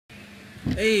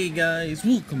Hey guys,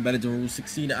 welcome back to Rule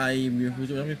 16. I am your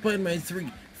host. I'm playing my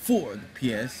 3 for the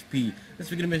PSP. This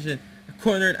week's mission, a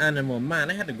cornered animal. Man,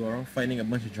 I had to go around fighting a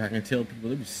bunch of dragon tail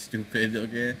people. It was stupid,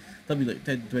 okay? That'll be like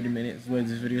 10-20 minutes. Why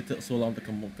this video took so long to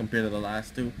compare to the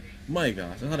last two? My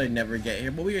gosh, I thought I'd never get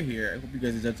here, but we are here. I hope you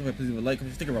guys enjoyed. So please leave a like,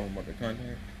 comment, stick around with more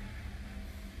content.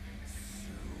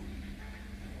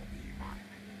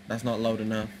 That's not loud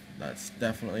enough. That's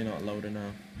definitely not loud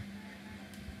enough.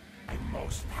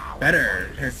 Better.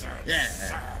 Yeah.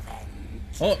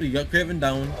 Oh, you got Craven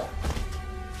down.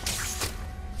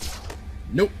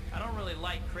 Nope. I don't really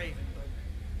like Craven, but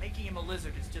making him a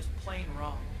lizard is just plain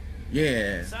wrong.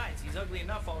 Yeah. Besides, he's ugly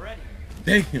enough already.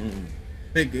 Damn.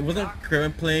 Wait, wasn't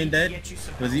Craven playing dead?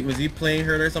 Was he playing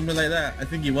hurt or something like that? I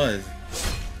think he was.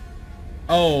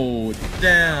 Oh,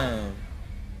 damn.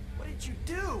 What did you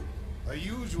do? I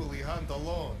usually hunt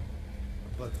alone,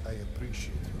 but I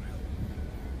appreciate your help.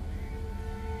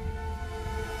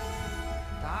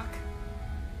 Doc?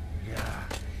 Yeah,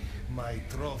 my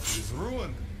trophy is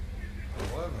ruined.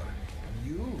 However,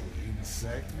 you,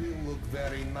 insect, will look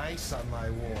very nice on my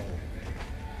wall.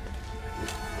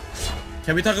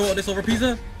 Can we talk about this over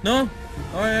pizza? No?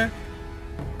 Oh yeah.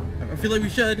 I feel like we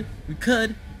should. We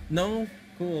could. No?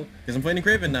 Cool. Because I'm fighting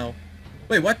Craven now.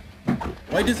 Wait, what?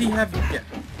 Why does he have... Yeah.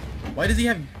 Why does he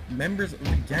have members of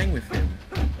the gang with him?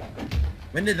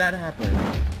 When did that happen?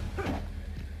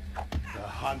 The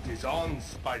hunt is on,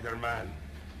 Spider-Man.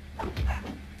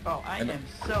 Oh, I am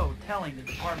so telling the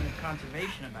Department of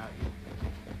Conservation about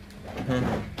you.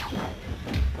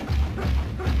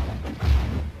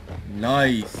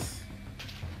 Nice.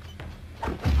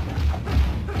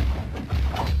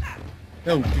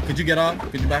 Yo, could you get off?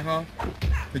 Could you back off?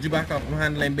 Could you back off? I'm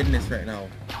handling business right now.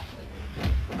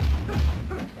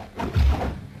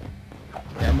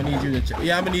 Yeah, I'm gonna need you to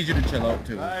I'm gonna need you to chill out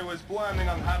too. I was planning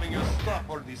on having you stop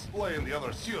or display in the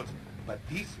other suit, but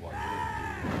this one will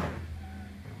do.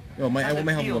 Yo, I want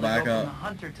my help to go back From the up.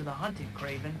 hunter to the hunted,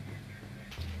 Craven.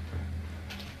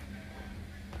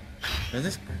 Does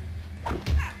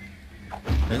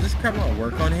this crap not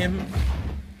work on him?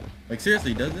 Like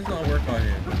seriously, does this not work on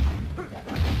him?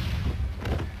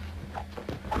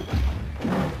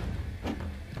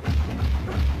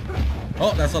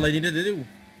 Oh, that's all I needed to do.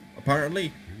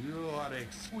 Apparently. You are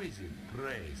exquisite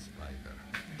prey, Spider.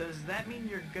 Does that mean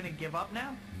you're gonna give up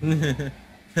now? I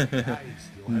still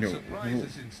have No.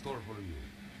 surprises in store for you.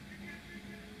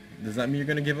 Does that mean you're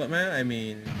gonna give up, man? I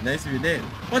mean, nice if you did.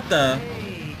 What the?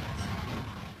 Hey,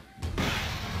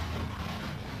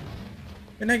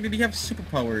 When the heck did he have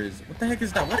superpowers? What the heck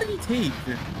is that? What did he take?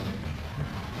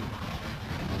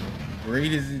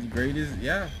 Great is,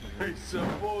 yeah. I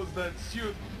suppose that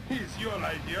suit is your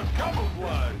idea of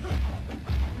camouflage.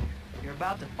 you're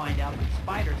about to find out that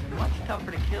spiders are much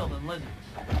tougher to kill than lizards.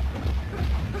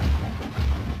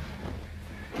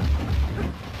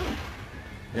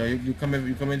 Yo, you come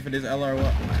in for this LR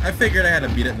what? I figured I had to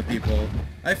beat it to people.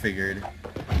 I figured.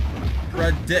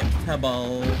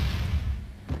 Predictable.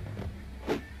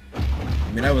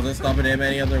 I mean, I wasn't stopping him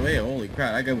any other way. Holy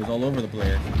crap, that guy was all over the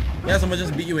place. Yeah, so I'm gonna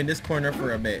just beat you in this corner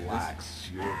for a bit. Black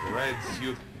suit, red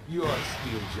suit, you are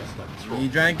still just a troll. He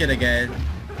drank it again.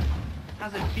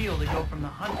 How's it feel to go from the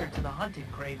hunter to the hunted,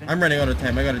 Craven? I'm running out of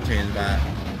time. I gotta change back.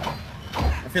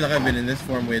 I feel like I've been in this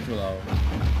form way too long.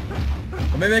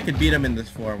 Or maybe I could beat him in this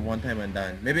form one time and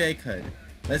done. Maybe I could.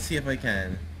 Let's see if I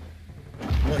can.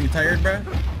 What, you tired, bruh?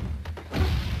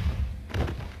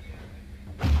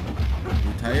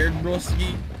 You tired,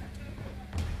 broski?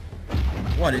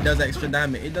 What, it does extra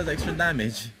damage. It does extra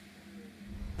damage.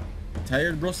 You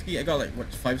tired, broski? I got like, what,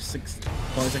 5-6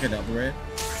 points I could upgrade.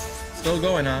 Still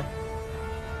going, huh?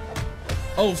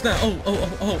 Oh, snap.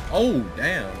 Oh,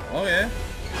 damn. Oh, yeah.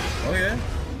 Oh, yeah.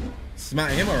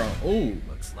 Smack him around. Oh.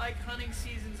 Looks like hunting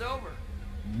season's over.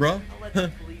 Bruh. I'll let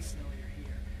the police know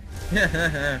you're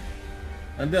here.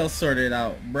 And they'll sort it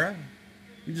out, bruh.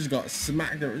 You just got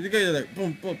smacked. You guys like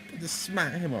boom, boom, just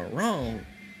smack him around.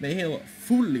 Made him look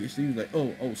foolish. He was like,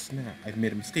 oh snap! I've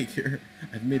made a mistake here.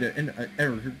 I've made an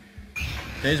error.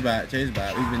 Change back.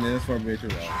 We've been in this for way too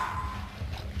long.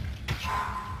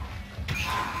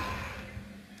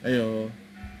 Ayo.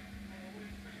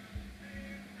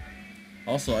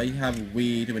 Also, I have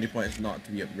way too many points not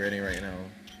to be upgrading right now.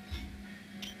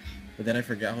 But then I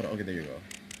forget how to... Okay, there you go.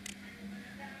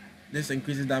 This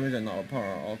increases damage and not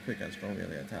power all quick and strong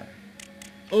melee attack.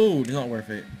 Oh, it's not worth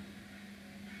it.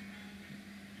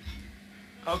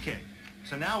 Okay,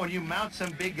 so now when you mount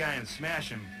some big guy and smash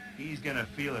him, he's gonna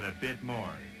feel it a bit more.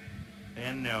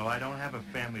 And no, I don't have a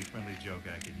family-friendly joke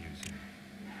I can use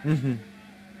here.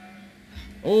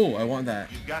 Oh, I want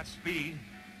that. You've got speed.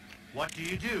 What do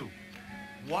you do?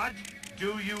 What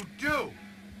do you do?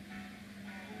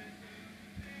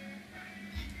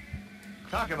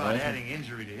 Talk about adding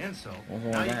injury to insult.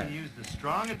 Now you can use the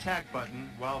strong attack button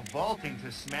while vaulting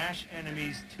to smash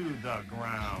enemies to the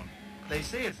ground. They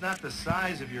say it's not the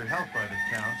size of your health bar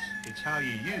that counts, it's how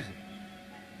you use it.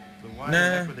 But why the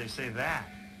heck would they say that?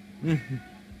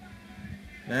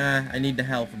 Nah, I need the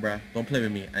health, bruh. Don't play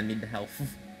with me. I need the health.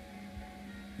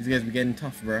 These guys be getting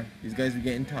tough, bruh. These guys be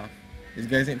getting tough. These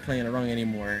guys ain't playing around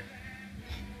anymore.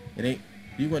 It ain't.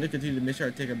 Do you want to continue the mission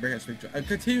or take a break and switch?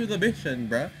 Continue the mission,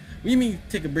 bruh. What do you mean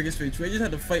take a break and switch? I just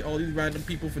had to fight all these random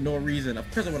people for no reason. Of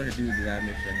course I wanted to do that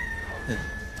mission.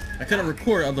 I couldn't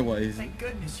record otherwise. Thank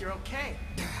goodness you're okay.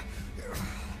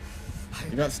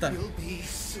 You got stuff. Will be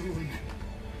soon.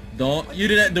 Don't. You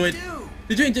didn't do it.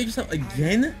 Did you inject yourself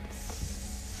again?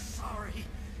 Sorry,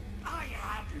 I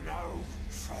had no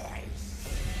choice.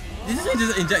 Did this guy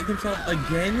just inject himself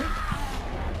again?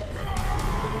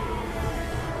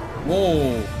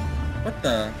 Whoa. What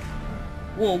the?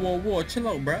 Whoa, whoa, whoa. Chill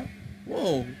out, bruh.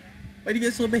 Whoa. Why'd you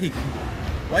get so big?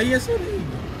 Why you get so big?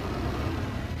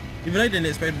 Even I didn't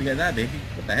expect him to get that big.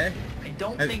 What the heck? I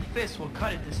don't think fists will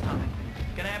cut it this time.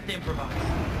 Gonna have to improvise.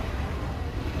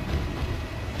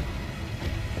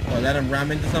 Oh, let him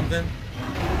ram into something?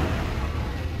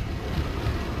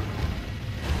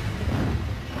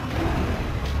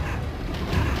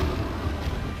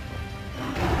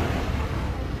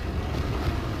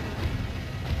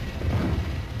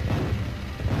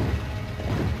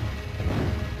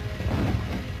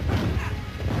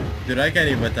 Dude, I can't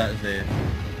even touch this.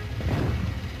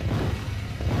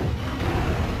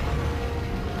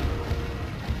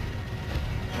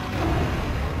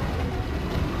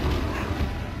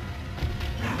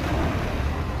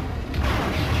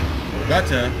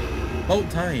 Gotcha. Whole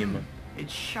time.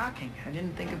 It's shocking. I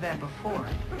didn't think of that before.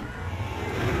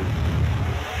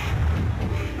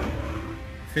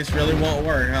 Fist really won't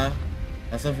work, huh?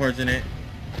 That's unfortunate.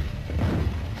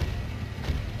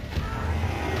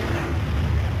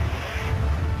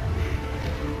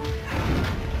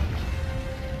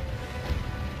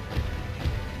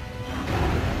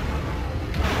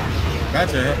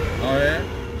 Gotcha. Oh yeah?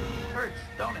 Hurts,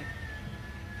 don't it?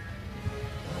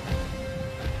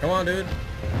 Come on, dude.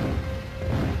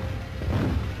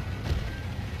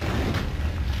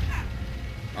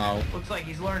 Ow. Looks like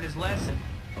he's learned his lesson.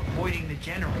 Avoiding the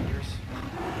generators.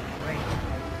 Great.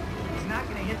 He's not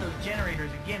gonna hit those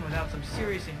generators again without some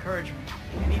serious encouragement.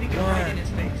 You need to get right in his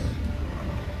face.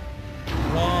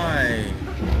 Why?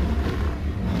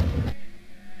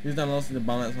 He's not lost in the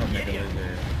balance on mechanism.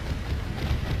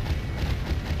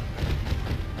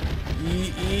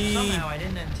 Somehow I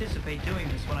didn't anticipate doing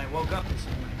this when I woke up this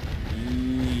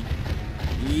morning.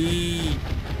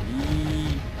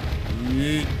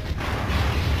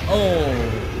 Oh!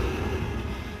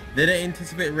 Didn't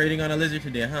anticipate raiding on a lizard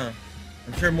today, huh?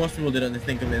 I'm sure most people didn't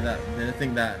think of it that. Didn't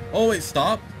think that. Oh wait,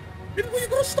 stop! What are you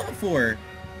gonna stop for?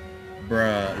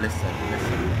 Bruh, listen.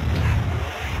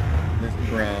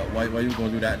 Bruh, why you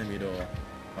gonna do that to me though?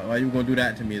 Why you gonna do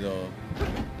that to me though?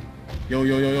 Yo,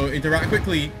 interact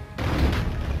quickly!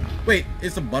 Wait,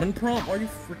 it's a button prompt? Are you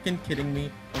freaking kidding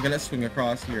me? Okay, let's swing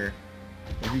across here.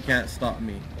 If you can't stop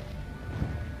me.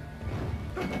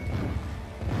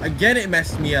 Again, it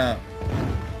messed me up.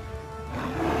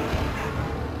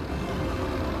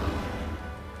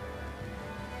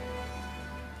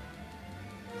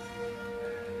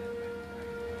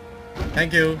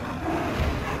 Thank you.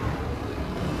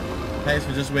 Thanks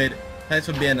for just wait. Thanks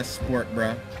for being a sport,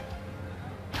 bruh.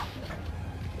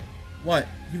 What?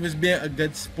 He was being a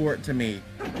good sport to me.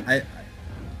 I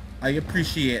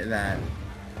appreciate that.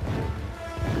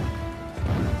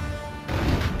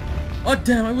 Oh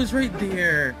damn, I was right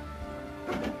there.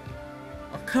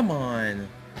 Oh, come on.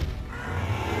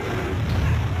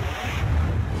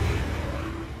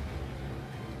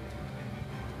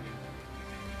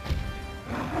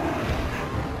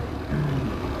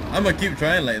 I'm gonna keep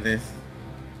trying like this.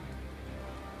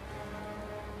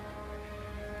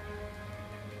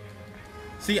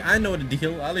 See, I know the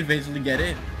deal. I'll eventually get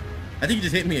it. I think he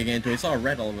just hit me again too. I saw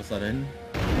red all of a sudden.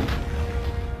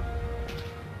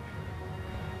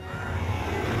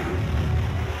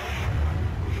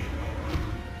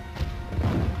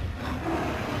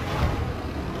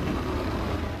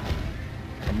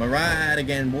 I'm alright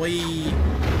again, boy.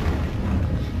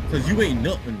 Cause you ain't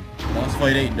nothing. Boss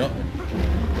fight ain't nothing.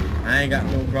 I ain't got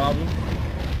no problem.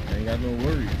 I ain't got no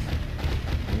worries.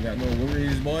 You got no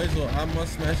worries, boys, so I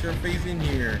must smash your face in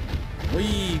here.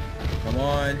 Wee! Come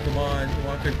on.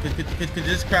 Could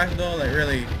just crash though? Like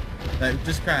really? Like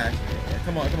just crash.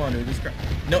 Come on, dude, just crash.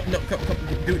 No, come,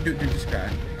 dude, just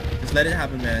crash. Just let it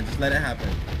happen, man. Just let it happen.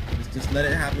 Just let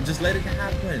it happen. Just let it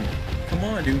happen. Come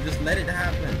on, dude. Just let it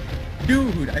happen.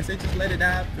 Dude, I said just let it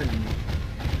happen.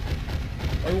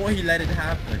 Why won't he let it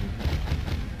happen?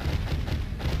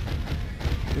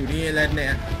 Dude, he ain't letting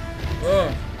it.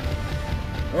 Oh.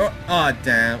 Oh, oh,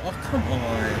 damn. Oh, come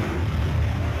on.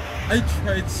 I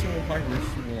tried so hard for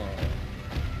so long.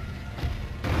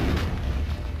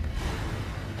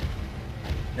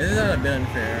 This is not a bit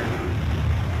unfair.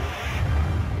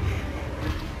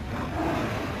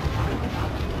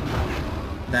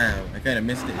 Damn, I kind of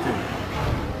missed it too.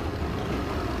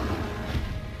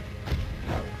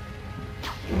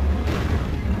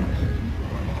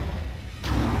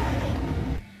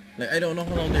 Like, I don't know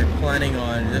how long they're planning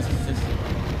on just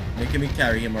making me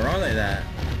carry him around like that.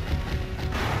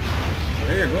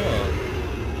 There you go.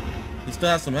 He still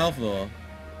has some health though.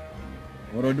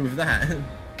 What do I do with that?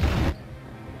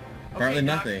 Apparently okay,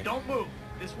 nothing. Doc, don't move.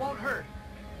 This won't hurt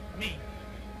me.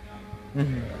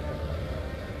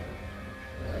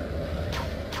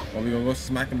 Are we gonna go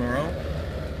smack him around?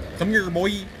 Come here,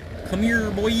 boy. Come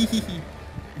here, boy.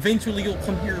 Eventually you'll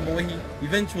come here, boy.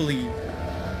 Eventually.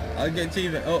 I'll get you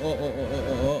even.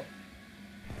 Oh.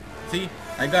 See?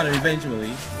 I got him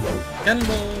eventually.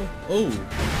 Cannonball. Oh.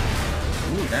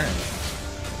 Ooh, damn.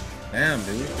 Damn,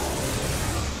 dude.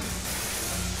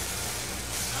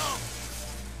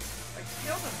 I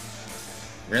killed him.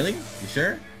 Really? You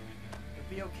sure? You'll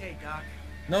be okay, Doc.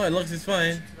 No, it looks it's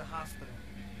fine. To the hospital.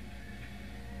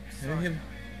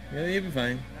 Yeah, he'll be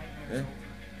fine. Yeah.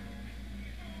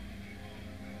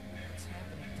 What's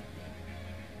happening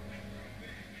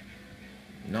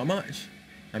to me? Not much.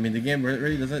 I mean, the game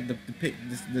really doesn't depict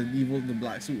the evil, the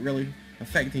black suit really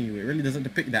affecting you. It really doesn't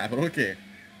depict that, but okay.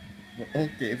 But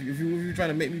okay, if you're trying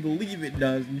to make me believe it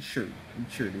does, then sure.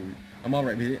 Dude. I'm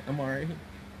alright with it. I'm alright.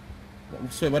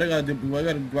 So what I gotta do? I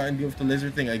gotta go out and deal with the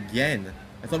lizard thing again.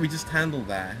 I thought we just handled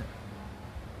that.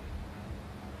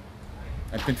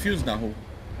 I'm confused now.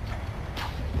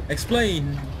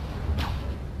 Explain.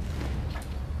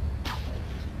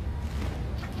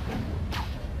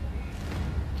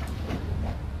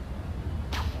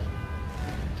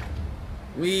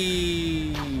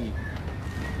 Wee.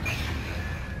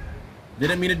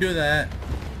 Didn't mean to do that.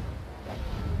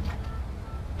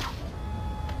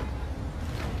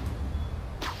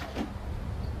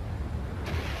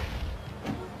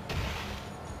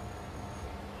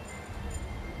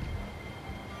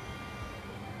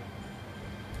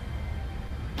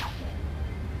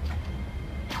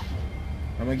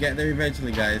 I'm gonna get there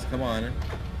eventually, guys. Come on.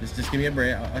 Just give me a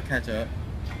break. I'll catch up.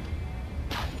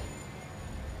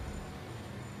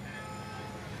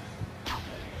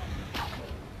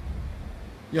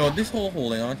 Yo, this whole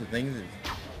holding on to things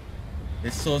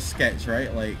is so sketch,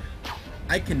 right? Like,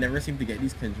 I can never seem to get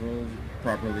these controls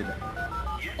properly done.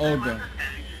 Oh god.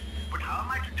 But how am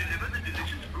I to deliver the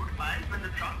delicious fruit pies when the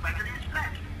truck battery is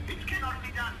flat? It cannot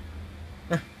be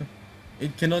done.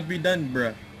 It cannot be done,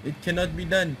 bruh. It cannot be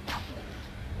done.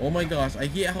 Oh my gosh, I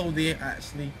hate how they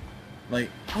actually, like,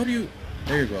 how do you,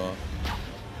 there you go.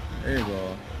 There you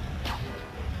go.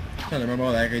 I'm trying to remember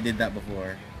how that guy did that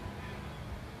before.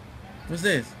 What's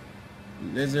this?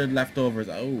 Lizard leftovers.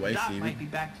 Oh, I Doc see. might be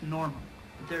back to normal,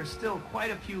 but there's still quite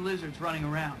a few lizards running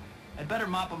around. I'd better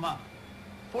mop them up.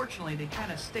 Fortunately, they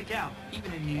kind of stick out,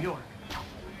 even in New York.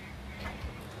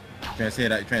 Trying to say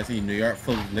that? Trying to say New York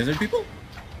full of lizard people?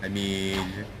 I mean,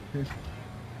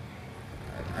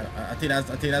 I think that's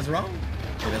wrong.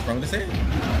 I think that's wrong to say.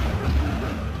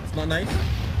 It's not nice.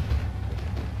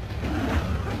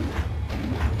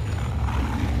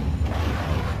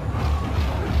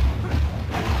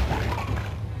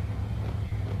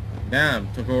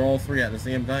 Damn, took her all three at the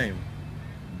same time.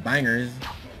 Bangers.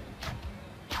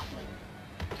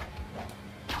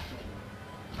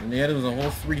 And the other was a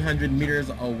whole 300 meters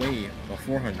away. Or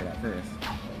 400 at first.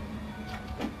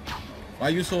 Why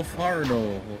are you so far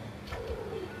though?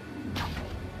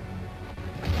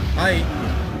 Hi.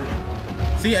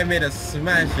 See, I made a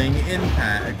smashing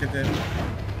impact.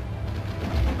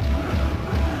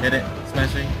 Get it?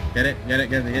 Smashing? Get it? Get it?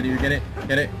 Get it? You get it?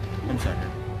 Get it? I'm sorry.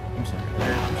 I'm sorry.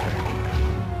 Okay, I'm sorry.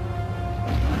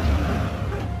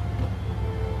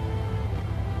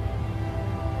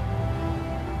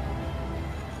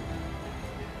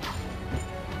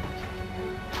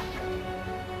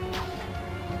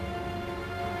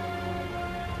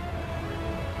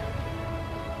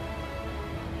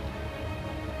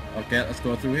 Okay, let's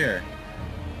go through here.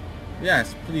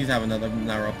 Yes, please have another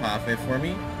narrow pathway for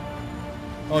me.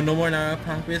 Oh, no more narrow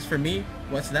pathways for me?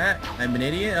 What's that? I'm an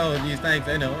idiot? Oh, geez, thanks,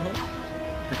 I know.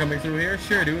 You're coming through here?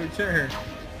 Sure, dude, sure.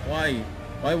 Why?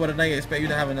 Why would I expect you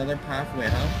to have another pathway,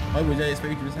 huh? Why would I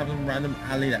expect you to just have some random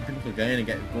alley that people could go in and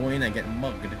get going and get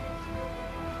mugged?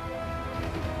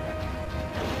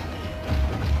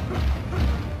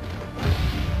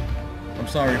 I'm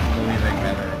sorry for believing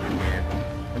better of the game.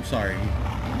 I'm sorry.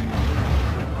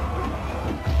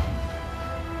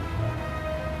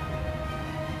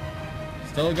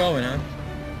 Still going, huh?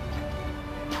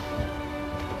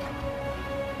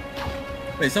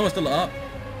 Wait, someone's still up?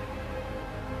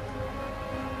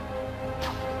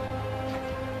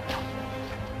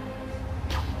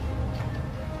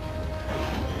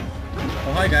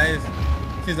 Oh, hi guys.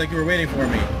 Seems like you were waiting for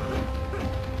me.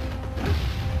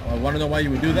 Oh, I want to know why you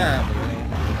would do that.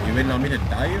 Are you waiting on me to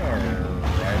die, or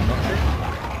I'm not sure?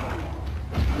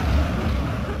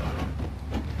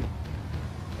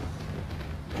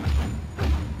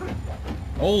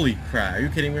 Holy crap, are you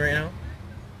kidding me right now?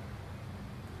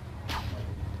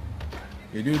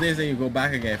 You do this and you go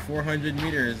back again. 400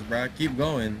 meters, bro. Keep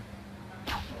going.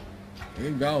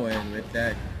 Keep going with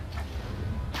that.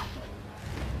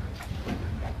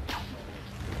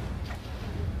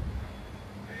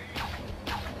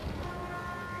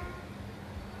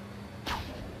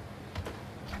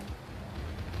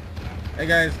 Hey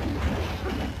guys.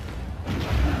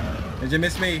 Did you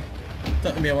miss me?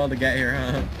 Took me a while to get here,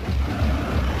 huh?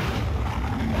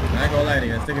 I ain't gonna lie to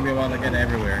you, it's taking me a while to get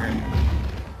everywhere.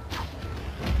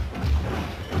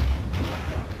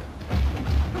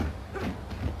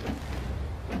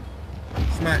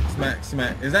 Smack, smack,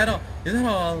 smack. Is that all? Is that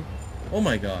all? Oh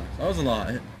my gosh, that was a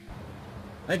lot.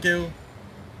 Thank you.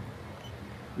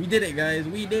 We did it, guys.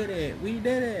 We did it. We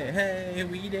did it. Hey,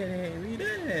 we did it. We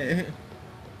did it.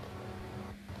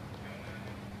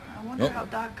 I wonder how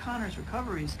Doc Connor's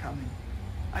recovery is coming.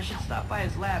 I should stop by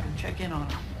his lab and check in on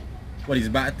him. What, he's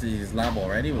back to his lab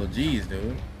already? Well, geez,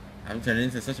 dude. I haven't turned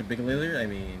into such a big lizard. I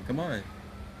mean, come on.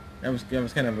 That was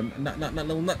kind of a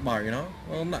little nut bar, you know?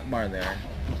 A little nut bar there.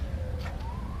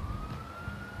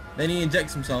 Then he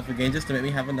injects himself again just to make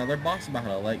me have another boss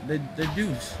battle, like the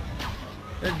deuce.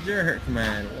 The jerk,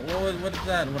 man. What is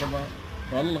that? What about?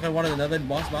 Well, look, I wanted another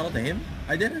boss battle to him?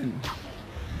 I didn't.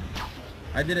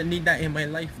 I didn't need that in my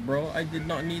life, bro. I did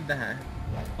not need that.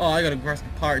 Oh, I gotta cross the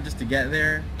part just to get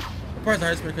there. The part's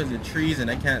hardest because of the trees and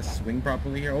I can't swing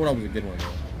properly here. Oh, that was a good one,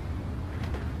 though.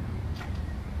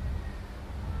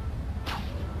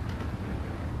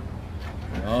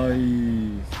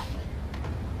 Nice.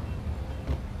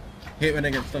 Hate when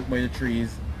I get stuck by the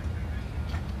trees.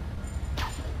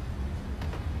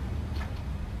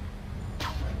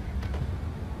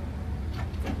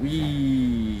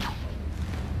 Wee.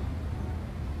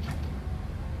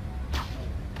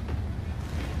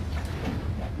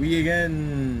 We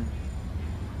again.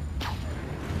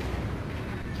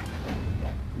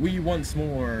 We once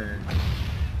more.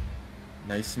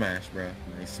 Nice smash, bro.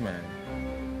 Nice smash.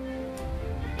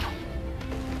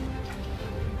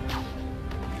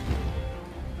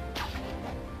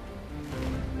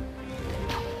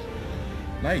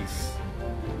 Nice.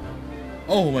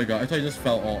 Oh my god, I thought I just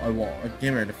fell off. I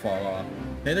came ready to fall off.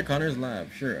 Hey, the Connor's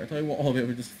lab. Sure, I thought all of it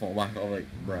would just fall back. I was like,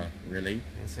 bruh, really?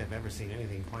 I can't say I've ever seen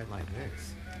anything quite like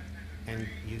this. And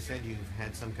you said you've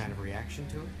had some kind of reaction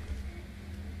to it?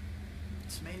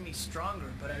 It's made me stronger,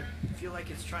 but I feel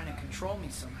like it's trying to control me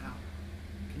somehow.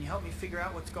 Can you help me figure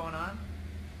out what's going on?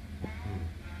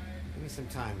 Give me some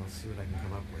time, I'll see what I can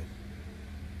come up with.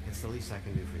 It's the least I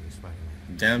can do for you,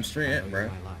 Spider-Man. Damn straight, bro.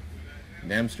 My life.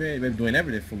 Damn straight, you've been doing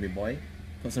everything for me, boy.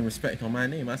 Put some respect on my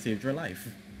name. I saved your life.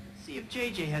 See if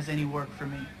JJ has any work for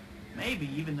me. Maybe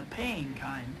even the paying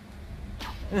kind.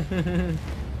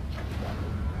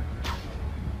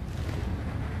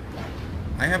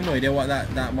 I have no idea what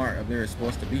that mark up there is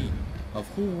supposed to be. Of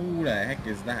who the heck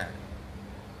is that?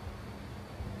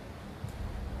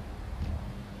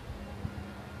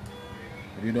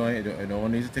 What are you doing? No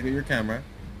one needs to take out your camera.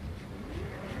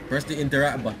 Press the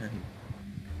interact button.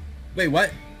 Wait,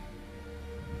 what?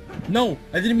 No,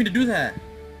 I didn't mean to do that.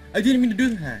 I didn't mean to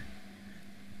do that.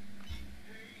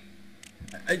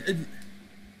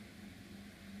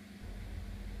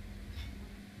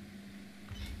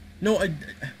 No,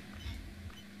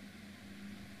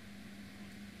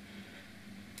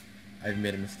 I've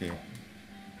made a mistake.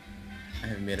 I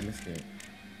have made a mistake.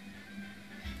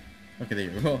 Okay, there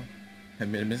you go. I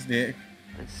made a mistake.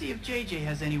 Let's see if JJ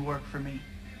has any work for me.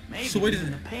 Maybe so wait,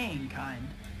 even the paying kind.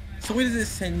 So why does it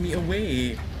send me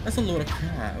away? That's a load of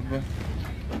crap.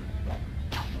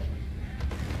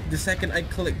 The second I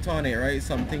clicked on it, right,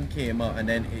 something came up and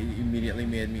then it immediately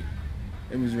made me...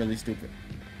 It was really stupid.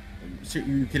 Are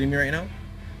you kidding me right now?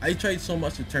 I tried so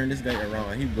much to turn this guy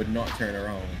around. He would not turn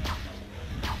around.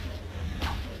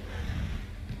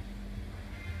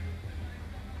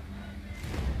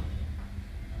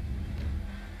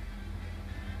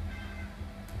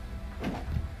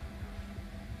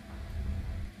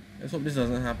 Let's hope this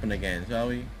doesn't happen again, shall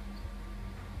we?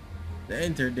 The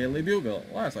enter Daily Bugle.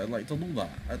 Yes, I'd like to do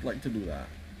that. I'd like to do that.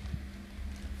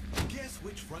 Guess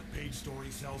which front page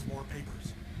story sells more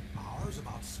papers? Ours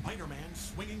about Spider-Man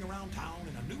swinging around town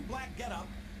in a new black getup,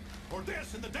 or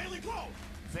this in the Daily Globe?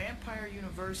 Vampire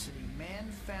University.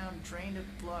 Man found drained of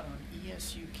blood on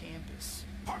ESU campus.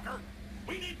 Parker,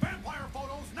 we need vampire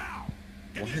photos now!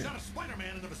 Give me a shot of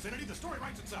Spider-Man in the vicinity, the story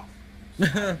writes itself.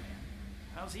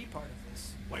 How's he part of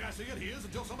this? Way I see it, he is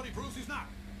until somebody proves he's not.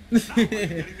 Now, are you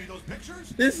getting me those pictures?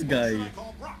 This guy. Or should I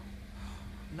call Brock?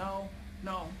 No,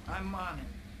 I'm on it.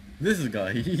 This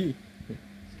guy. This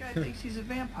guy thinks he's a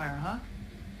vampire, huh?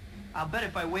 I'll bet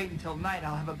if I wait until night,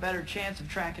 I'll have a better chance of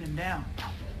tracking him down.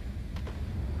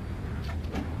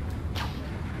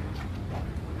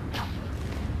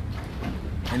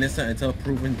 Innocent until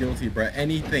proven guilty, bruh.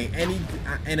 Anything, any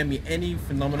enemy, any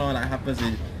phenomenon that happens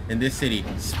in this city,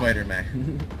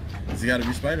 Spider-Man. It's gotta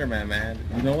be Spider-Man, man.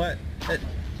 You know what?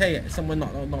 Hey, someone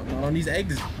not on these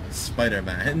eggs,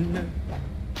 Spider-Man.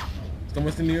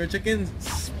 Someone's the New York chickens,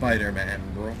 Spider-Man,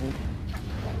 bro.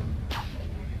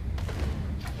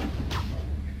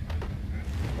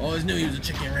 Always knew he was a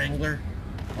chicken wrangler.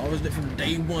 Always did from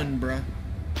day one, bruh.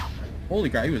 Holy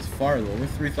crap, he was far though, over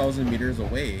 3,000 meters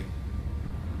away.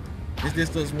 This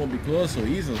distance won't be close so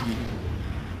easily.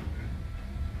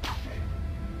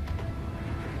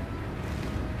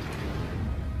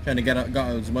 Trying to get out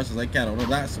as much as I can out of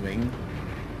that swing.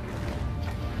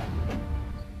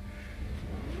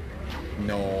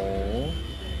 No.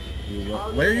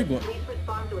 Where are you going?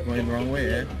 Going the wrong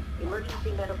way, eh?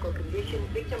 Emergency medical condition.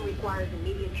 Victim requires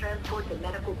immediate transport to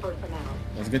medical personnel.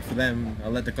 That's good for them.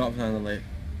 I'll let the cops handle it.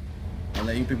 I'll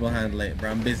let you people handle it, bro.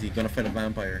 I'm busy. Gonna fight a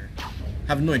vampire.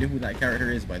 Have no idea who that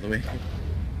character is, by the way.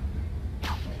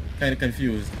 Kinda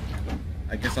confused.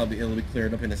 I guess it'll be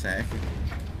cleared up in a sec.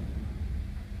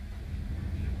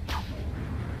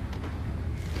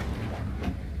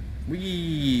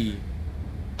 Wee.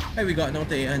 Hey, we got now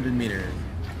to 800 meters.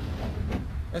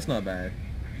 That's not bad.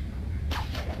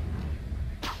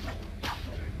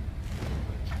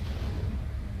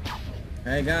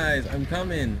 Hey guys, I'm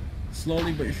coming.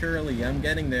 Slowly but surely, I'm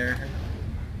getting there.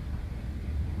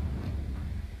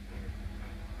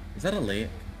 Is that a lake?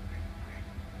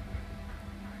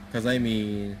 Cause I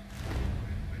mean,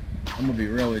 I'm gonna be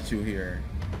real with you here.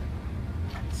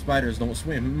 Spiders don't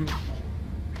swim.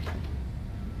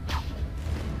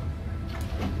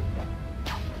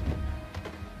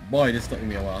 Boy, this took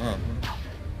me a while, huh?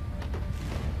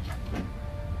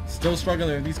 Still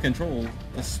struggling with these controls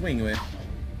to swing with.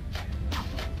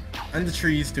 And the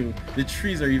trees too. The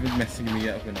trees are even messing me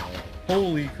up and all.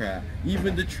 Holy crap.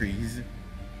 Even the trees.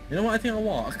 You know what? I think I'll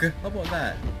walk. How about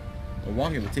that?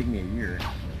 Walking would take me a year.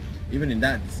 Even in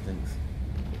that distance.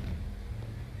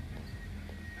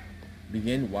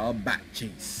 Begin wild bat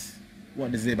chase.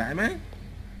 What is it, Batman?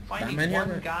 Finding Batman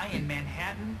one guy in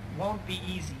Manhattan won't be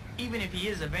easy, even if he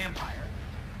is a vampire.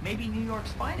 Maybe New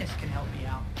York's finest can help me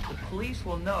out. The police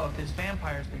will know if this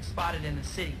vampire's been spotted in the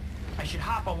city. I should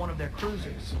hop on one of their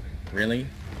cruisers. Really?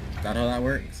 Is that how that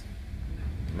works?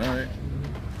 Alright.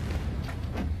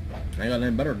 I ain't got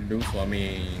nothing better to do, so I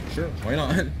mean, sure, why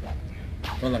not?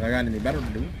 Not like I got anything better to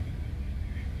do.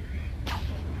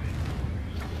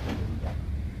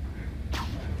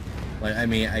 Like, I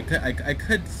mean, I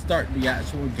could start the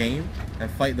actual game and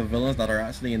fight the villains that are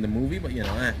actually in the movie, but you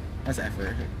know, that's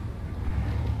effort.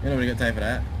 You don't really got time for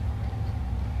that.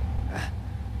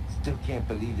 Still can't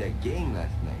believe that game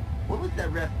last night. What was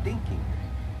that ref thinking?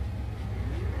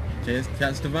 Just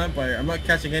catch the vampire. I'm not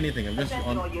catching anything. I'm just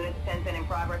Attention on. all units, 10-10 in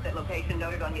progress at location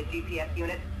noted on your GPS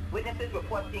unit. Witnesses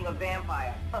report seeing a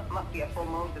vampire. Must be a full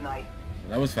moon tonight.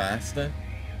 That was fast. I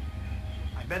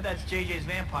bet that's JJ's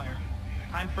vampire.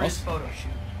 Time for his photo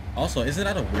shoot. Also, isn't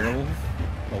that a werewolf?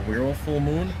 A werewolf full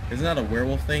moon? Isn't that a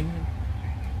werewolf thing?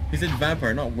 He said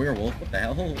vampire, not werewolf. What the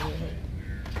hell?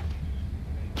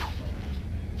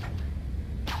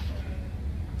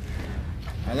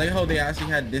 I like how they actually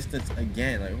had distance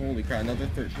again. Like, holy crap, another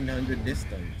 1,300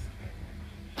 distance.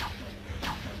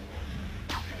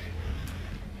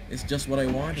 It's just what I I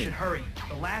wanted. should hurry.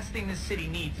 The last thing this city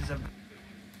needs is a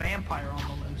vampire on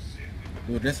the loose.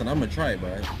 Dude, listen, I'm gonna try,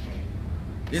 but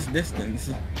this distance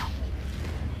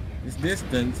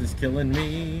is killing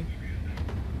me.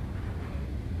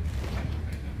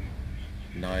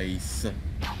 Nice.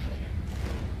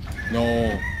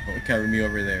 No, don't carry me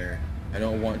over there. I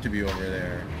don't want to be over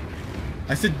there.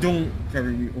 I said don't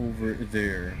carry me over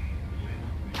there.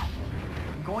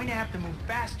 I'm going to have to move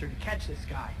faster to catch this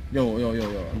guy. Yo,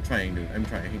 I'm trying, dude. I'm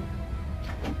trying.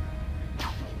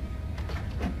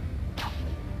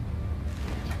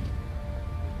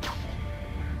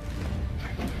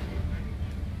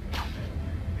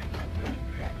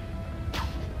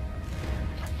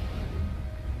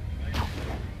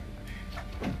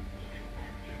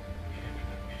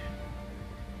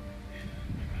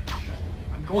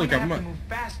 Holy crap, have to move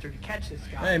faster to catch this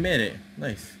guy. I made it.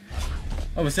 Nice.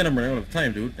 I was saying I'm running out of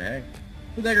time, dude. What the heck?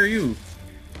 Who the heck are you?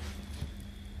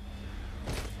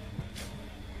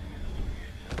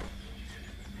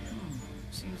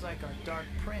 Seems like our dark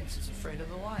prince is afraid of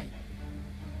the light.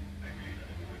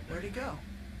 Where'd he go?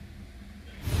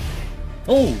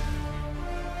 Oh!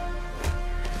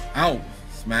 Ow!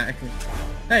 Smack.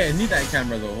 Hey, I need that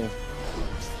camera though. Well,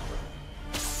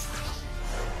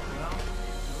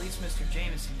 at least Mr.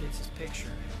 Jameson gets his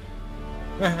picture.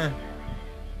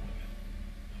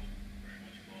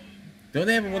 Don't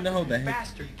they ever wonder how the heck?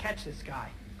 Faster to catch this guy.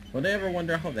 Don't they ever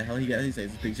wonder how the hell he got his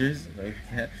pictures? Like,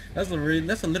 that's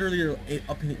literally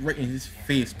right in his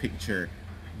face picture.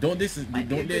 Don't they? Might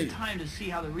be a good time to see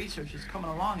how the research is coming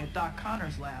along at Doc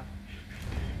Connor's lab.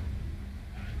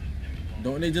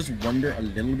 Don't they just wonder a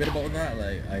little bit about that?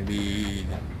 Like, I mean,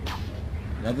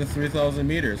 another 3,000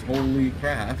 meters. Holy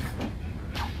crap!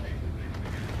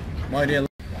 My dear,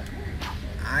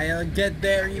 I'll get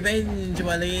there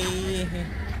eventually.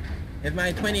 With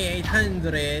my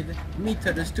 2,800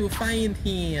 meters to find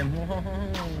him.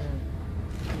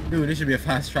 Dude, this should be a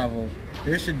fast travel.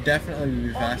 There should definitely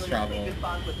be fast travel.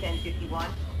 I'm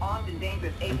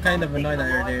kind of annoyed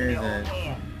that there is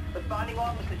a... Responding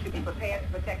officers should be prepared to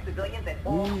protect civilians at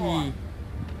all costs.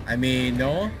 I mean,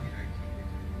 no.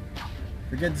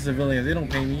 Forget the civilians, they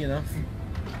don't pay me enough.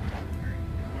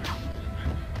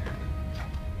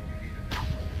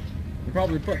 They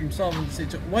probably put themselves in the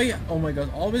situation. Why? Oh my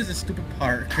god, always this stupid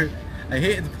park. I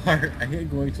hate the park. I hate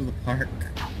going to the park.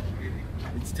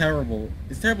 It's terrible.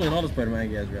 It's terrible in all the Spider-Man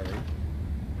games, really.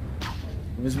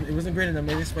 It wasn't great in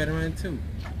Amazing Spider-Man 2.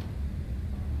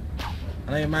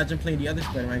 And I imagine playing the other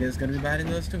Spider-Man games is gonna be bad in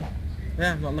those too.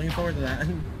 Yeah, I'm not looking forward to that.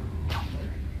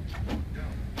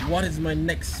 What is my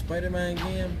next Spider-Man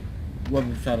game? Web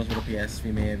of Shadows with a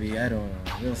PSP maybe, I don't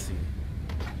know. We'll see.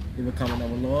 Leave a comment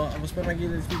down below of a Spider-Man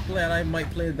game that we play, and I might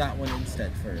play that one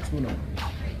instead first. Who knows?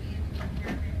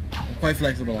 I'm quite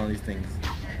flexible on these things.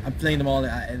 I'm playing them all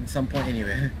at some point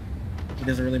anyway. It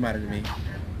doesn't really matter to me.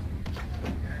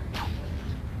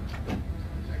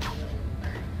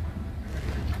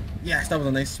 Yes, that was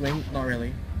a nice swing. Not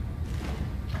really.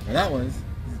 Well, that was.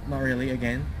 Not really,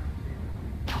 again.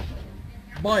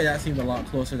 Boy, that seemed a lot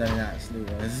closer than it actually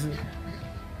was.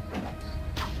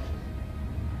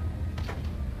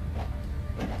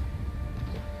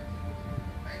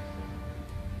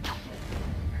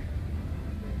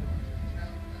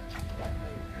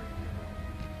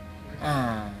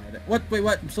 What? Wait,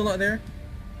 what? I'm still not there?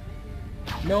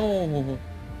 No!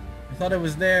 I thought I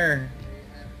was there.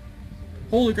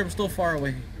 Holy crap, I'm still far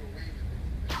away.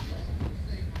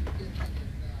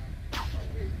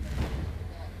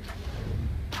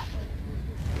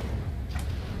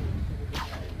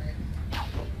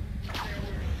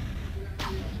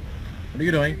 What are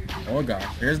you doing? Oh gosh,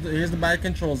 here's the bad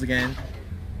controls again.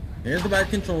 Here's the bad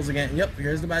controls again. Yep,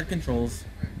 here's the bad controls.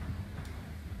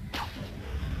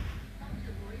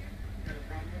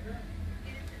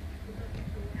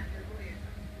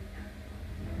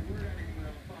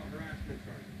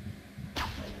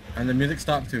 And the music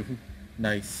stopped too.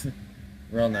 Nice.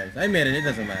 Real nice. I made it, it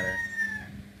doesn't matter.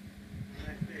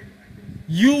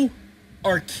 You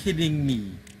are kidding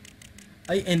me.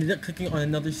 I ended up clicking on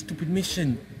another stupid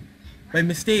mission. By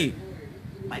mistake.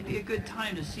 Might be a good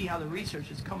time to see how the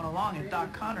research is coming along at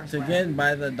Doc Connor's lab. Again,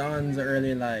 by the dawn's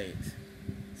early light.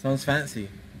 Sounds fancy.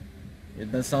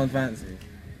 It does sound fancy.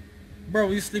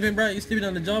 Bro, you sleeping, bro? You sleeping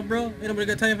on the job, bro? Ain't nobody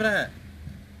got time for that.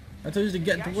 I told you to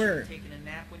get to work. Taking a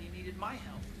nap when you needed my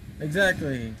help.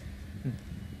 Exactly.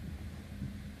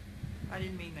 I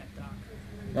didn't mean that, Doc.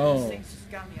 Oh. These things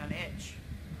just got me on edge.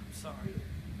 I'm sorry.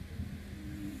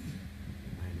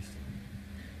 I understand.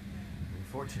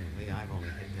 Unfortunately, I've only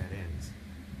hit dead ends.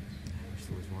 I wish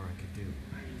there was more I could do.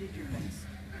 You did your best.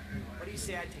 What do you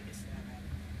say I take a stab at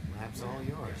it? Lab's all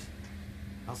yours.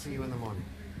 I'll see you in the morning.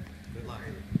 Good luck.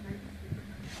 You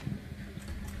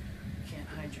can't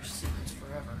hide your secrets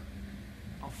forever.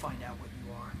 I'll find out what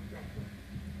you are.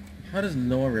 How does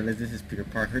Noah realize this is Peter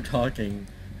Parker talking?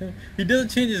 He doesn't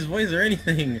change his voice or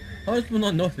anything. How does people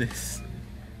not know this?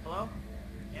 Hello?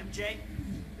 MJ?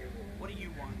 What do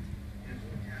you want?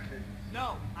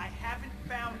 No, I haven't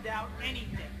found out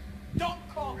anything. Don't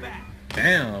call back.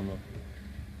 Damn.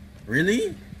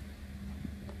 Really?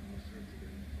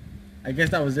 I guess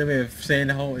that was their way of saying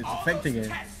how it's affecting it.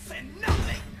 Tests and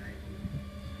nothing.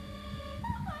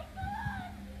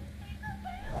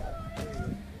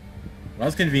 Well,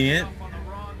 that's convenient. On the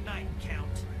wrong night, Count.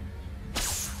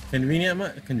 Convenient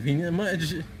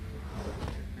much?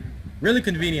 Really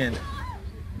convenient.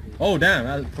 Oh damn,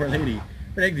 that poor lady. Where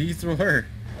the heck did you throw her?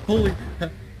 Holy...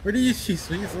 Where did she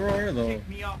throw her though? Kicked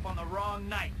me off on the wrong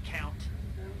night, Count.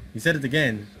 He said it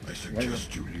again. I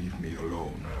suggest you leave me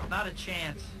alone. Not a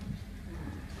chance.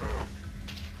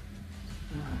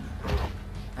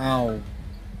 Ow.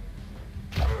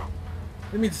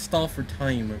 Let me stall for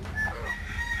time.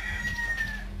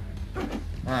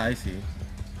 Ah, I see.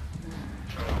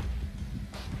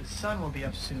 The sun will be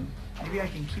up soon. Maybe I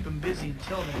can keep him busy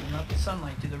until then and let the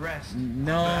sunlight do the rest.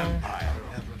 No. Vampire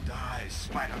never dies,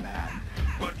 Spider-Man.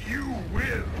 But you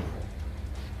will.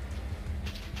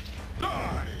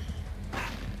 Die.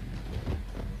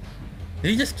 Did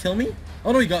he just kill me?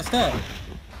 Oh no, he got stuck.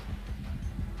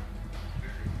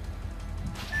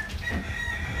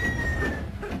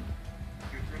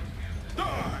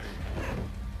 Die.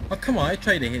 Oh come on, I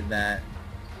tried to hit that.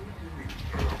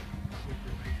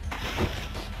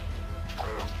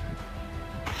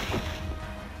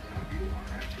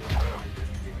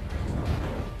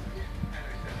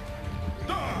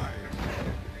 Die.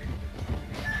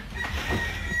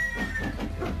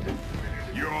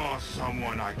 You're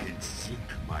someone I can sink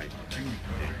my teeth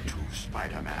into,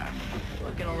 Spider-Man.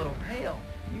 Looking a little pale.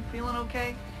 You feeling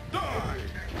okay? Die.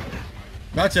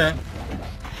 Gotcha.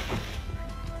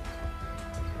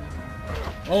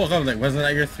 Oh, I was like, wasn't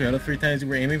that your three out of 3 times you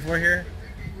were aiming for here?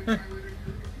 Huh.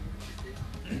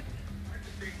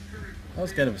 That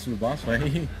was kind of a smooth boss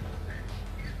fight.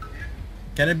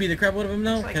 Can I beat the crap out of him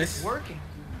now? Looks like it's working.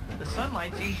 The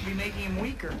sunlight seems to be making him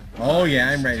weaker. Oh yeah,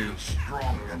 I'm ready. Still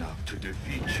strong enough to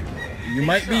defeat you. You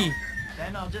might be.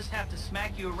 Then I'll just have to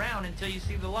smack you around until you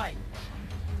see the light.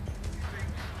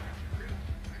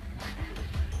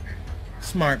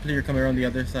 Smart player coming around the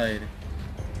other side.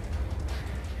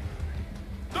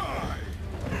 Die.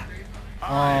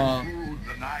 I rule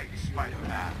the night,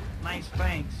 Spider-Man. Nice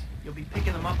thanks. You'll be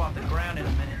picking them up off the ground in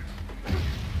a minute.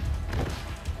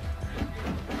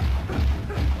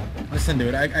 Listen,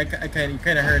 dude, I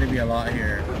kind of hurting me a lot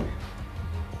here.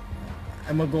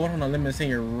 I'm gonna go out on a limb and say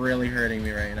you're really hurting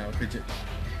me right now.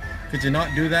 Could you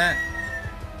not do that?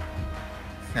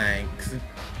 Thanks.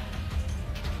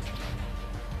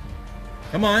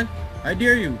 Come on, I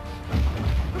dare you.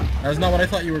 That's not what I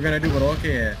thought you were gonna do, but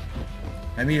okay.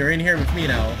 I mean, you're in here with me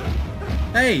now.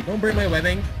 Hey, don't break my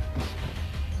webbing.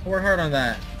 I'll work hard on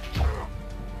that.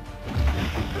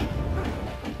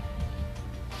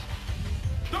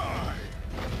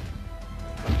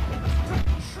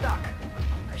 He's stuck.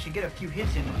 I should get a few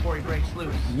hits in before he breaks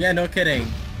loose. Yeah, no kidding.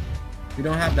 We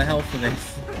don't have the health for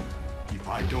this. If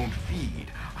I don't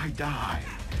feed, I die.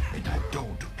 And I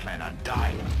don't plan on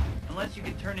dying. Unless you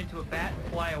can turn into a bat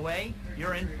and fly away,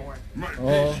 you're in for it. My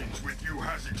patience with you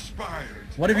has expired.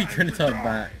 What if he turned into a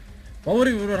bat? What would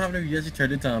happen if he just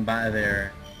turned into a bat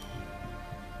there?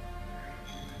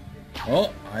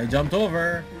 Oh, I jumped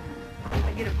over.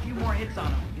 I get a few more hits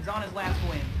on him. He's on his last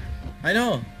win. I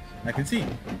know. I can see.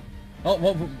 Oh,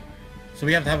 well, so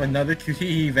we have to have another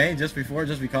QTE event just because?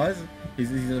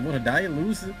 He's about to die,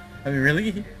 lose? I mean,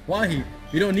 really? Why?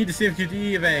 We don't need to save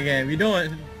QTE event again. We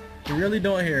don't. We really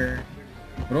don't here.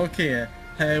 But okay,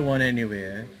 I won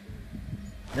anyway.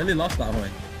 Really lost that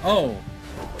one. Oh.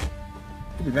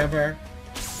 Could be vampire.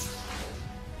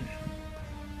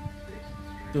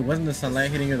 Dude, wasn't the sunlight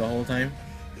hitting you the whole time?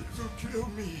 It'll kill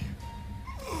me.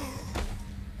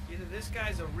 Either this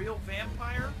guy's a real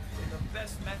vampire or the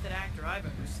best method actor I've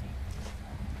ever seen.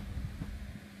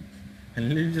 And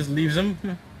literally just leaves him?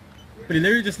 But he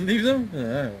literally just leaves him?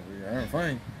 Alright,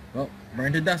 fine. Well,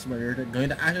 burn to dust, but you're going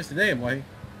to ashes today, boy.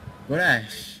 Go to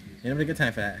ash. You don't have a good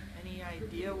time for that. Any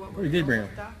idea what we did bring him?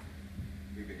 Doc?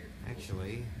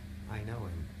 Actually, I know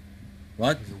him.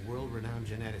 What? He's a world-renowned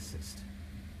geneticist.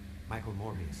 Michael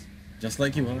Morbius. Just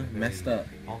like you, huh? Messed up.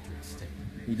 Alternate state.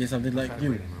 He did something like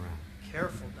you.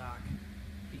 Careful, Doc.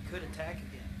 He could attack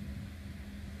again.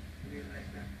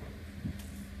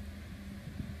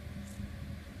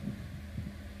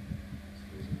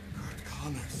 Kurt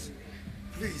Connors,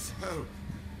 please help.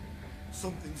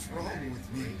 Something's wrong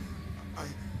with me. I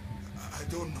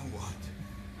don't know what.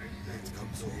 It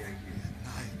comes over me at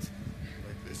night,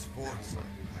 like this force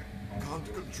I can't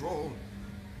control.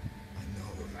 I know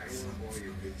it sounds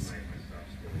crazy.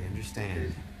 I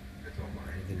understand. Better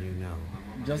than you know.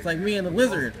 Just like me and the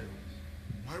lizard.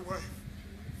 My wife,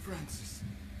 Frances,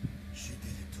 she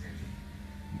did it to me,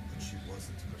 but she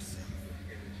wasn't herself.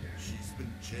 She's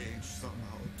been changed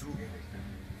somehow too.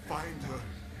 Find her.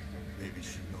 Maybe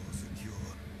she knows a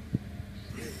cure.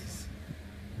 Please,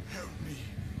 help me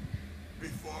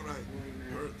before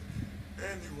I hurt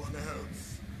anyone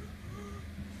else.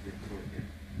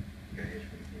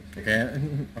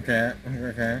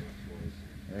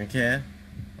 Okay.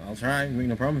 I'll try. Make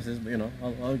no promises, but you know,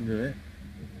 I'll do it.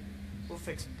 We'll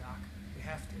fix him, Doc. We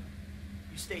have to.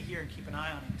 You stay here and keep an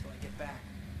eye on him until I get back.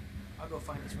 I'll go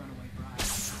find his runaway bride.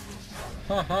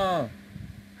 Haha.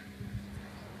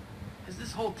 Has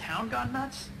this whole town gone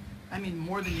nuts? I mean,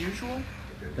 more than usual?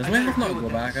 Does my health not go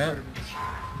back up?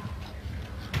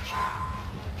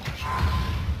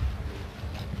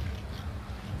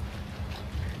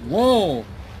 Whoa!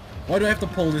 Why do I have to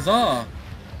pull this off?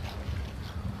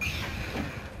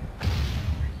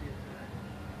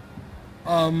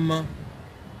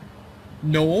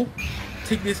 No.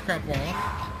 Take this crap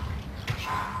off.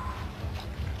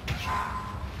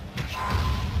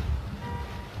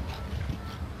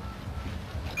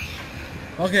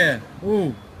 Okay.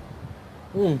 Ooh.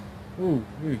 Ooh. Ooh.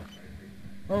 Ooh.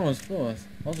 Almost close.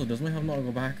 Also, does my health not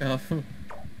go back up?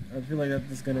 I feel like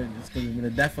it's gonna be the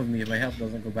death of me if my health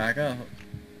doesn't go back up.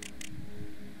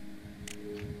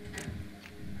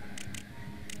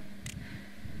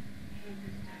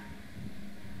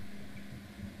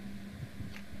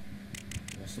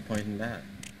 What's the point in that?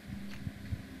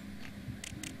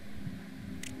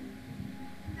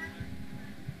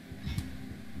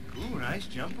 Ooh, nice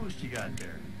jump boost you got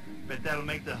there. Bet that'll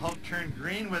make the Hulk turn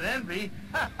green with envy.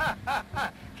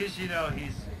 Cause you know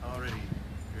he's already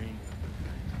green.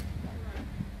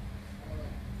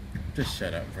 Just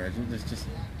shut up, Fred. Just.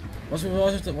 What's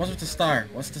with the star?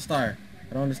 What's the star?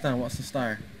 I don't understand. What's the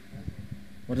star?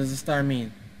 What does the star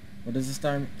mean? What does the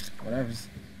star mean? Whatever.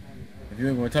 If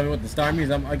you're going to tell me what the star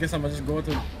means, I guess I'm gonna just go with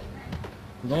the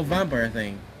whole vampire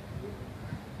thing.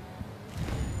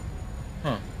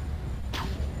 Huh.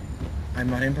 I'm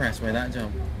not impressed by that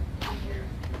jump.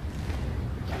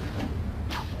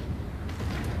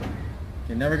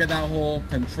 You never get that whole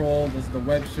control. Does the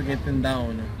webs are getting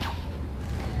down?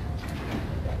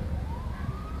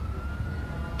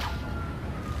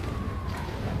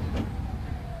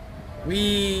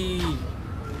 Whee!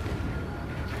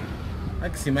 I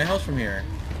can see my house from here.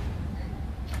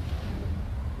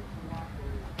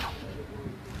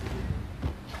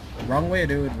 Wrong way,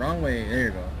 dude. Wrong way. There you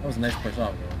go. That was a nice push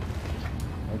off, bro.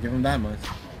 I'll give him that much.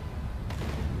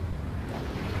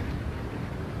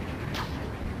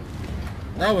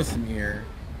 That was some ear.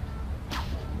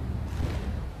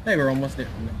 Hey, we're almost there.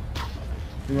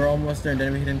 We were almost there and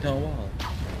then we hit into a wall.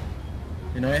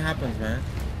 You know, it happens, man.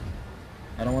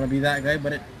 I don't want to be that guy,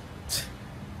 but it...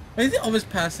 Why is it always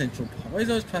past Central Park? Why is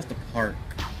it always past the park?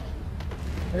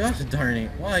 Oh, gosh darn it.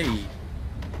 Why?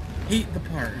 Hate the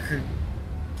park.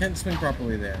 Can't swing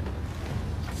properly there.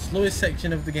 Slowest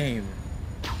section of the game.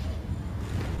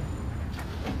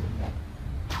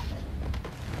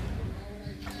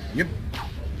 Yep.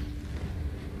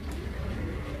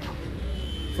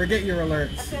 Forget your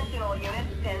alerts. Attention all units,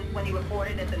 1020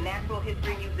 reported at the Natural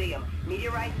History Museum.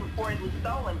 Meteorites reportedly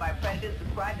stolen by predators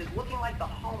described as looking like the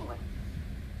homeless.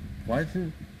 What?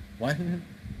 What?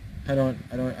 I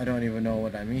don't even know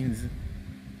what that means.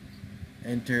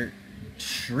 Enter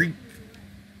Shriek.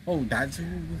 Oh, that's who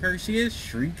her she is?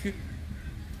 Shriek?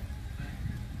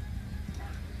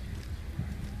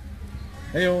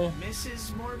 Heyo.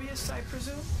 Mrs. Morbius, I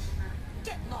presume?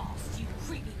 Get lost, you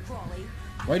creepy crawly.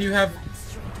 Why do you have...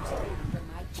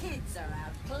 My kids are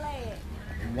out playing.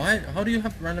 What? How do you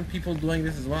have random people doing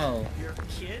this as well? Your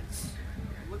kids?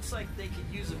 Looks like they could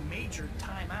use a major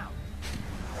timeout.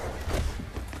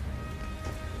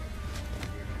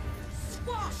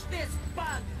 Squash this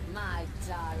bug, my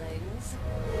darlings.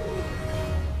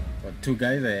 What, two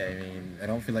guys? I mean, I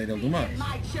don't feel like they'll do much.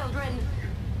 My children.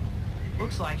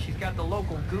 Looks like she's got the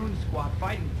local goon squad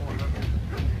fighting for her.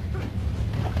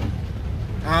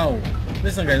 Ow!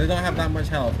 Listen guys, they don't have that much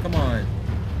health. Come on.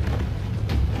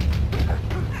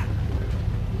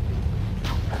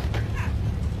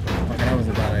 Okay, that was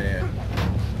a bad idea.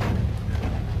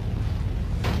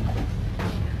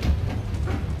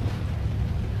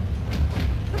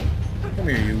 Come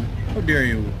here, you. How dare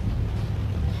you?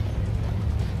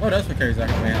 Oh, that's what carries that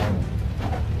my health.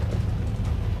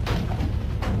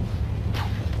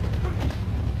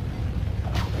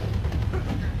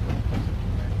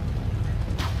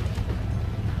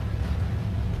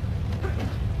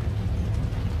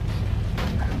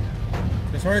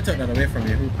 I swear I took that away from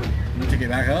you. You took it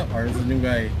back up, or is this a new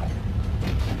guy?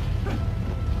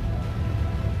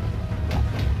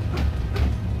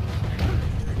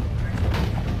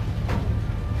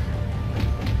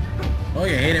 Oh,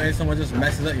 you hate it when someone just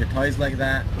messes up your toys like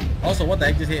that. Also, what the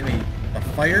heck just hit me? The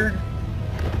fire?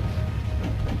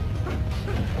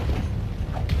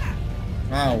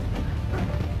 Wow.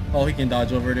 Oh, he can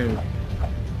dodge over too.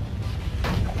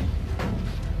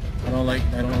 I don't like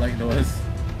those.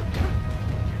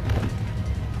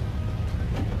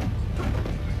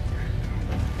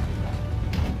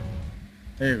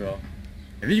 There you go.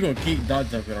 If you're gonna keep dodge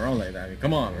jumping around like that, I mean,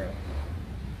 come on, bro.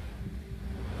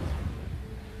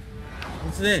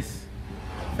 What's this?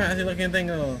 Fancy looking thing,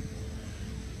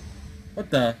 what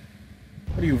the?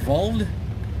 What are you, evolved?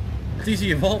 At least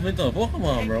you evolved into a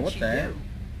Pokemon, bro. What the heck?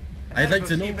 I'd like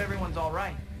to know. See if everyone's all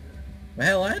right. Well,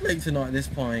 hell, I'd like to know at this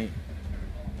point.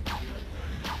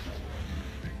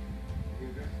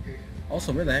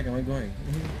 Also, where the heck am I going?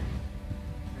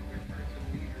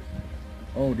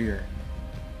 Oh dear.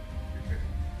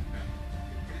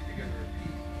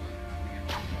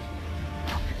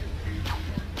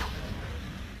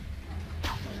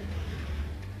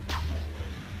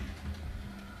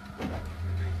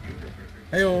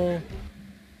 Heyo.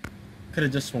 Could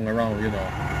have just swung around, you know.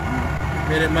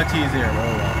 Made it much easier.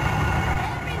 Oh well.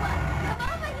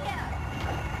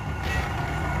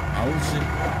 Ouch.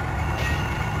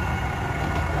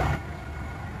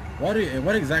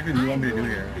 What exactly do you want me to do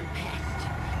here?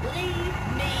 Leave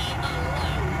me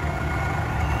alone.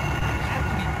 You have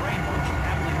to be brainwashed and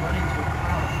happily run into a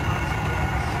cloud of toxic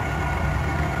gas.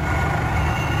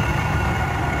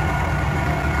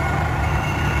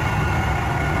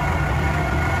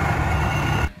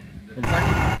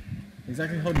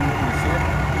 Exactly how do you want me to see it?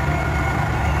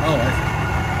 Oh, I see.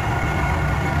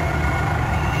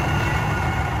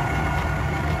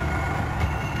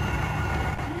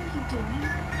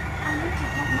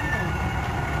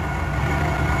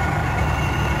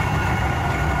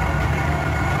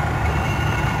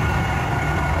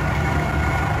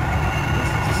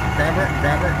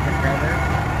 Grab her.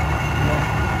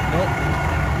 Nope.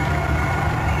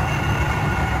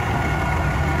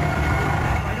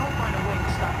 If I don't find a way to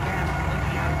stop gas from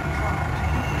leaking out of the truck, just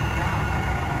keep it down.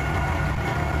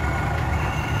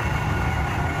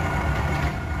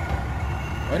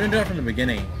 Why didn't I do that from the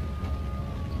beginning?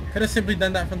 Could have simply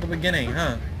done that from the beginning,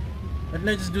 huh? Why didn't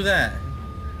I just do that?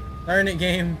 Darn it,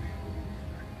 game.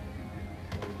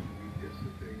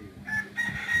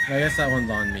 I guess that one's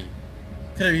on me.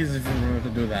 Could have easily remembered to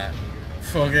do that.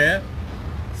 Okay.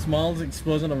 Smallest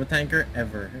explosion of a tanker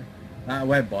ever. That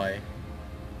web boy.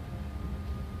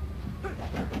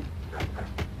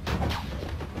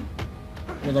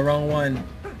 You're the wrong one.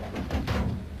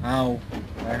 Ow.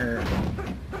 I hurt.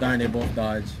 Darn, they both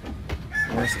dodge.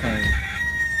 Worst kind.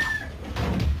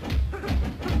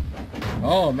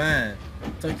 Oh man.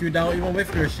 Took you down even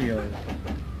with your shield.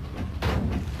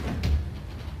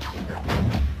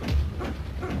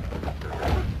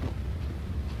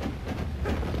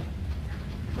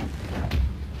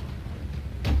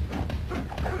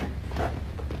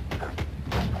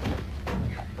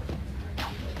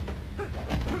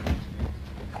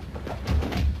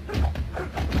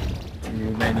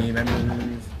 Many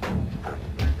memories.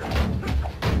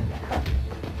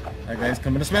 That guy's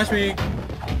coming to smash me.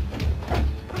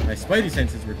 My Spidey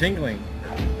senses were tingling.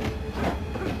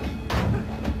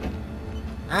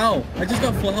 Ow! I just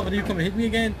got full health and you come and hit me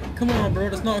again? Come on, bro,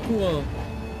 that's not cool.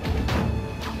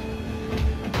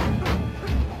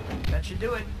 That should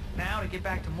do it. Now to get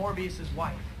back to Morbius's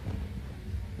wife.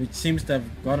 Which seems to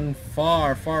have gotten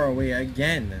far, far away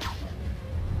again.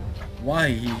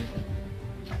 Why?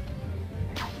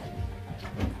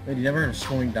 Wait, you never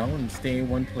slowing down and stay in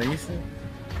one place?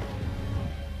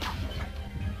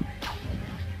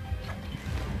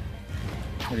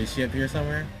 What, is she up here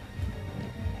somewhere?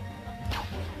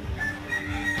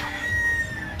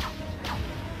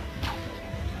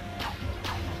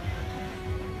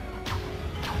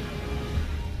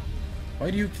 Why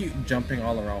do you keep jumping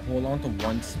all around? Hold on to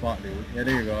one spot, dude. Yeah,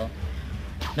 there you go.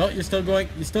 No, you're still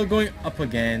going up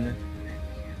again.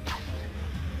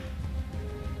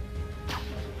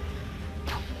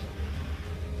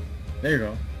 There you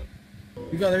go.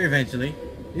 You got there eventually.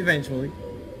 Eventually.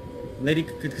 Lady,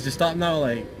 could you stop now?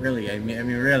 Like, really? I mean,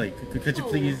 really? Could you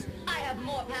please? I have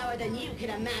more power than you can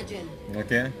imagine.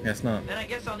 Okay, guess not. Then I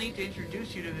guess I'll need to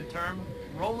introduce you to the term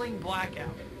rolling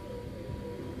blackout.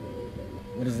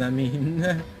 What does that mean?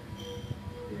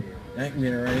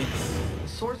 Narrates. The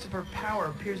source of her power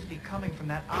appears to be coming from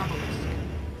that obelisk.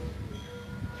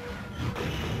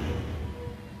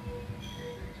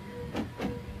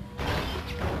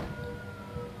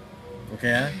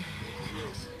 Okay.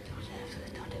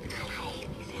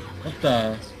 What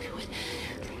the?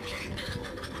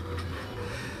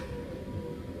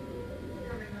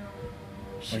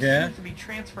 She Okay. seems to be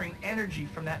transferring energy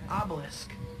from that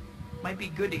obelisk. Might be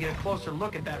good to get a closer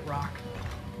look at that rock.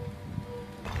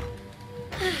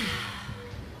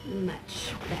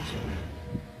 Much better.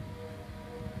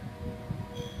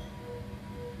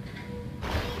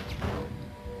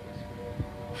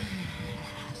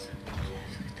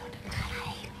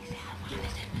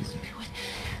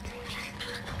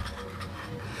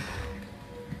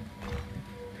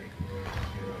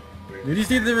 Did you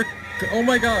see the oh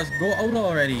my gosh, go out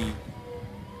already.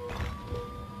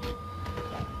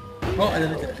 Oh,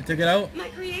 I took it out. My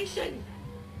creation.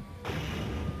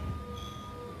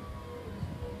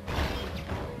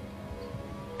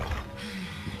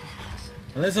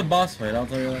 Well, it's a boss fight, I'll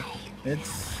tell you what.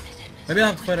 It's... Maybe I'll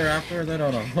have to fight her afterwards, I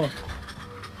don't know.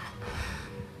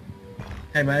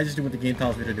 Hey man, I just do what the game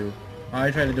tells me to do. I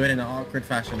try to do it in an awkward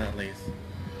fashion at least.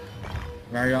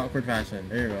 Very awkward fashion.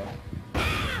 There you go.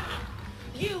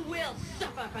 You will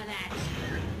suffer for that.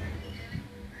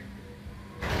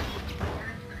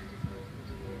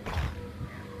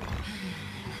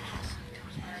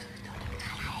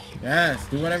 Yes,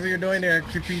 do whatever you're doing there,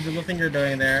 creepy little thing you're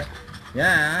doing there.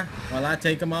 Yeah, while I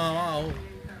take them all out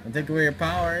and take away your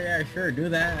power, yeah, sure, do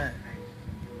that.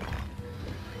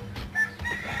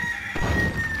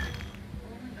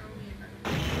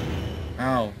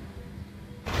 Ow.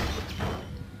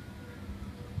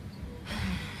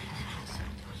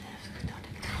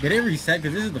 Did it reset?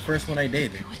 Because this is the first one I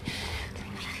did.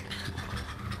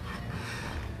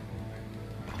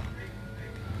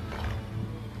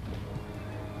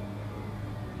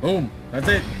 Boom. That's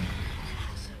it.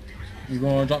 You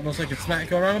gonna drop no so I can smack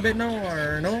you around a bit now,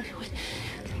 or no?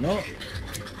 No?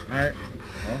 Alright.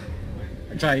 Well,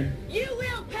 I tried. You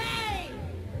will pay!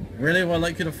 Really would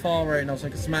like you to fall right now so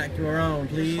I can smack you around,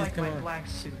 please. Just like Come my on. black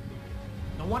suit.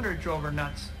 No wonder it drove her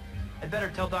nuts. I'd better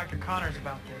tell Dr. Connors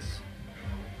about this.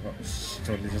 Oh, she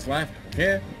totally just laughed.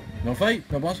 Okay. No fight.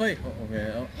 No boss fight. Oh,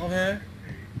 okay. Oh, okay.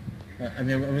 I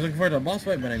mean, I was looking forward to a boss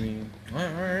fight, but I mean,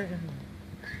 alright.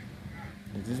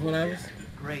 Is this what I was?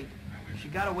 Great. She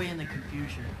got away in the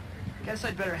confusion. Guess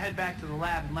I'd better head back to the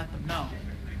lab and let them know.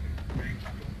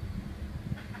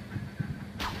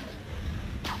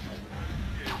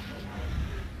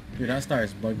 Dude, that star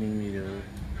is bugging me, dude.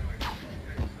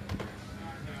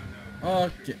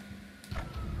 Okay.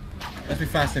 Let's be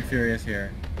fast and furious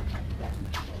here.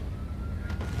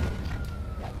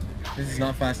 This is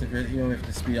not fast and furious, even with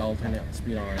the speed alternate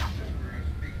speed on it.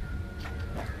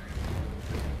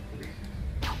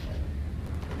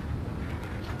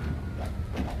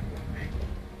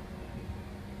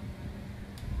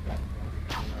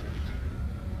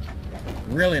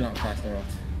 Really not fast enough.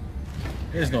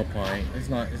 There's no point. It's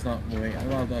not moving.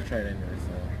 Well, I'll try it anyway,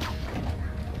 so.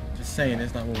 Just saying,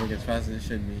 it's not moving as fast as it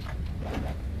should be.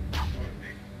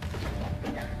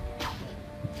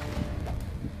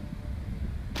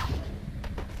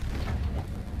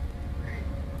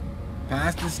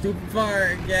 Past the stupid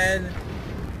part again.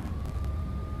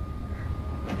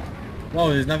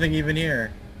 Whoa, there's nothing even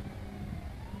here.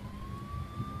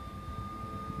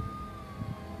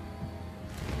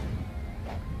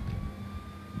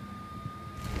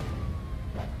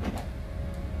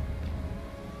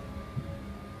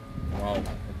 Wow,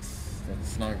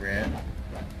 that's not great.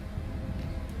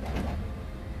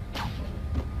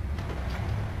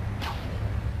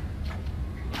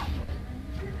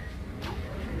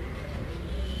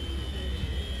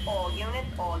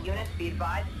 All units, be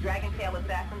advised, Dragon Tail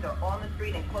assassins are on the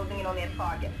street and closing in on their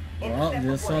target. Well,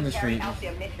 they're still on the carry street. out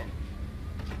their mission.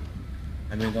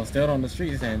 I mean, they're still on the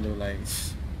streets and do like,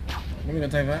 what are we gonna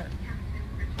type that?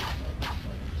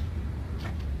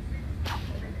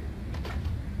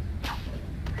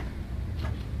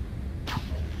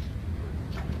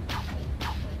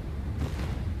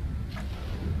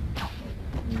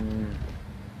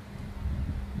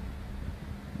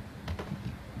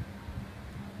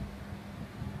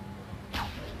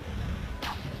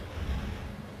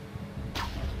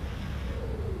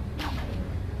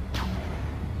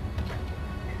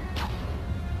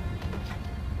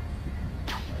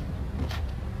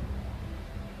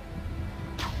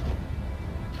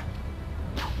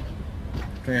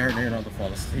 Try hard here not to fall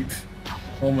asleep.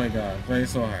 Oh my god, try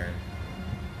so hard.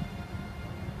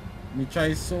 Me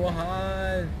try so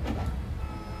hard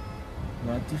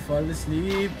not to fall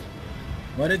asleep.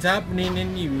 What is happening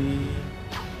anyway?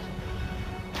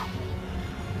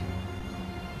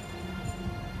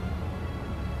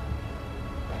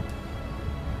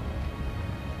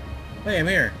 Hey, I'm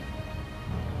here.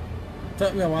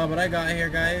 Took me a while, but I got here,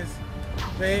 guys.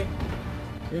 See?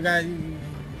 You guys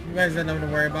got nothing to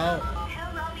worry about.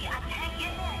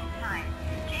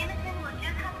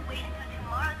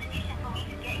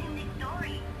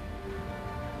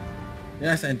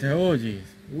 Yes, and told you.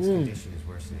 His condition is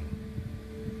worsening.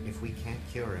 If we can't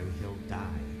cure him, he'll die.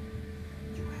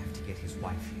 You have to get his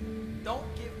wife here. Don't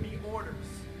give me orders.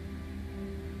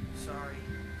 Sorry.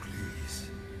 Please.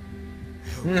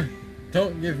 Help me.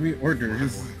 Don't give me orders.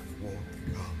 My wife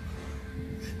won't come.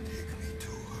 Then take me to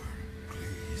her,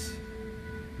 please.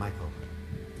 Michael,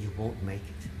 you won't make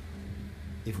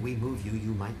it. If we move you,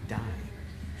 you might die.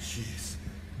 She's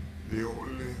the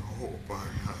only hope I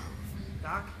have.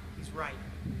 Doc, he's right.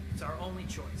 It's our only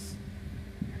choice.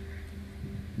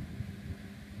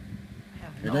 I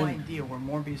have no idea where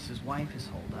Morbius's wife is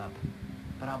holed up,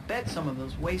 but I'll bet some of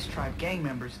those Waste Tribe gang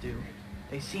members do.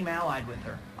 They seem allied with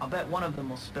her. I'll bet one of them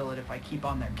will spill it if I keep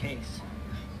on their case.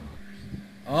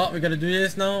 Oh, we gotta do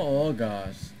this now? Oh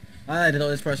gosh. I didn't know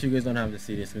this part, so you guys don't have to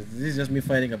see this, because this is just me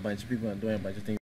fighting a bunch of people and doing a bunch of things.